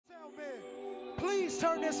please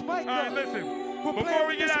turn this mic up. All right, listen. Before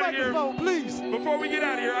we get out of here, before we get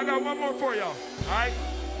out of here, I got one more for y'all. All right?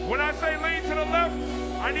 When I say lean to the left,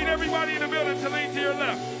 I need everybody in the building to lean to your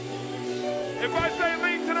left. If I say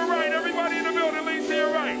lean to the right, everybody in the building lean to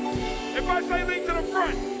your right. If I say lean to the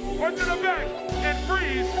front or to the back and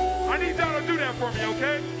freeze, I need y'all to do that for me,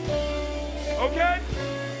 okay? Okay?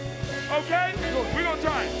 Okay? We're gonna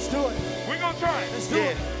try it. Let's do it. We're gonna try it. Let's do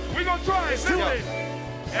it. We're gonna try it. Listen.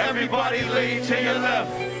 Everybody lean to your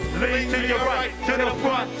left, lean to your right, to the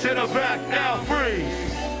front, to the back, now freeze.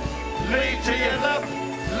 Lean to your left,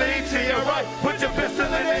 lean to your right, put your pistol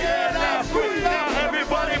in the air, now freeze. Now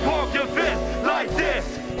everybody walk your fist like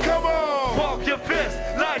this. Come on, walk your fist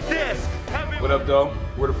like this. What up, though?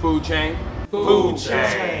 We're the Foodchain.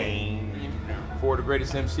 Foodchain. Four of the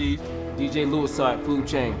greatest MCs. DJ Lewis side,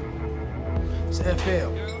 Foodchain. It's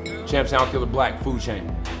FL. Champ Sound Killer Black,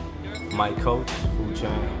 Foodchain. Mike Coach,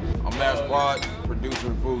 Foodchain. I'm Mass Squad, producer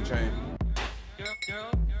of Foodchain.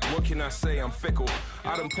 What can I say? I'm fickle.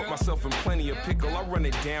 I done put myself in plenty of pickle. I run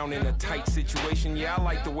it down in a tight situation. Yeah, I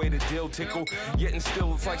like the way the deal tickle. Yet and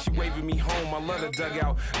still, it's like she waving me home. I love the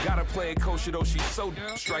dugout. Gotta play it kosher though. She's so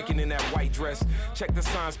striking in that white dress. Check the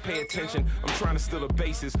signs, pay attention. I'm trying to steal the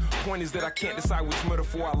bases. Point is that I can't decide which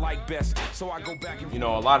metaphor I like best. So I go back and... You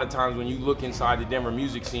know, a lot of times when you look inside the Denver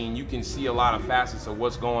music scene, you can see a lot of facets of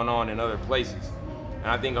what's going on in other places. And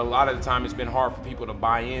I think a lot of the time it's been hard for people to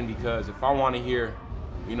buy in, because if I want to hear,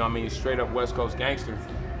 you know what I mean, straight up West Coast gangster,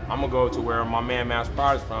 I'm gonna go to where my man Mass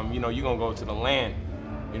Prod is from. You know, you're gonna go to the land,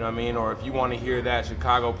 you know what I mean? Or if you wanna hear that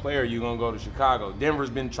Chicago player, you're gonna go to Chicago.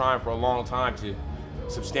 Denver's been trying for a long time to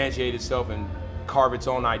substantiate itself and carve its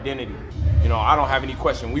own identity. You know, I don't have any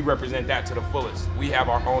question. We represent that to the fullest. We have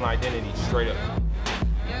our own identity, straight up.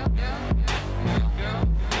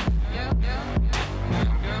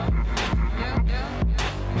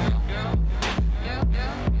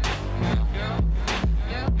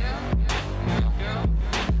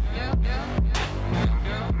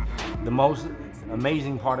 The most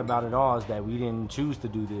amazing part about it all is that we didn't choose to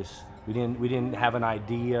do this. We didn't have an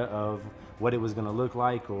idea of what it was gonna look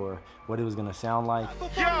like or what it was gonna sound like.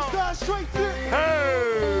 Hey,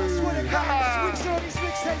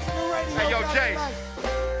 yo, Jace.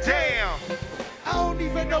 Damn. I don't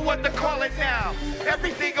even know what to call it now.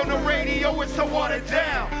 Everything on the radio is so watered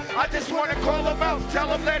down. I just want to call them out, tell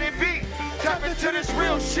them let it be. Tap into this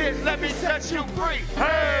real shit, let me set you free.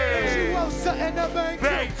 Hey!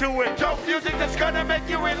 Bang to it. Dope music that's gonna make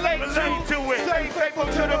you relate to it. Stay faithful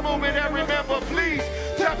to the movement and remember, please.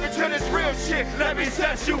 Tap into this real shit, let me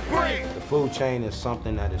set you free. The Foodchain is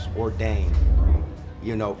something that is ordained.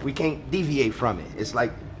 You know, we can't deviate from it. It's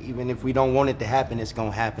like, even if we don't want it to happen, it's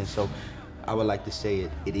gonna happen. So I would like to say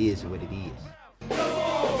it is what it is. Come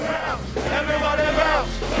on, bounce. Everybody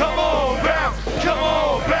bounce. Come on, bounce. Come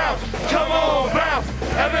on, bounce. Come on, bounce.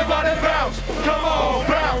 Everybody bounce. Come on,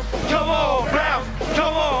 bounce. Come on, bounce.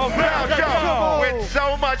 Come on, bounce. Yo. With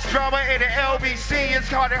so much drama in the LBC, it's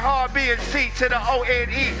kind of hard being C to the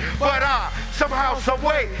O-N-E. But somehow, some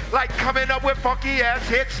way, like coming up with funky ass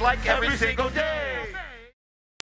hits like every single day.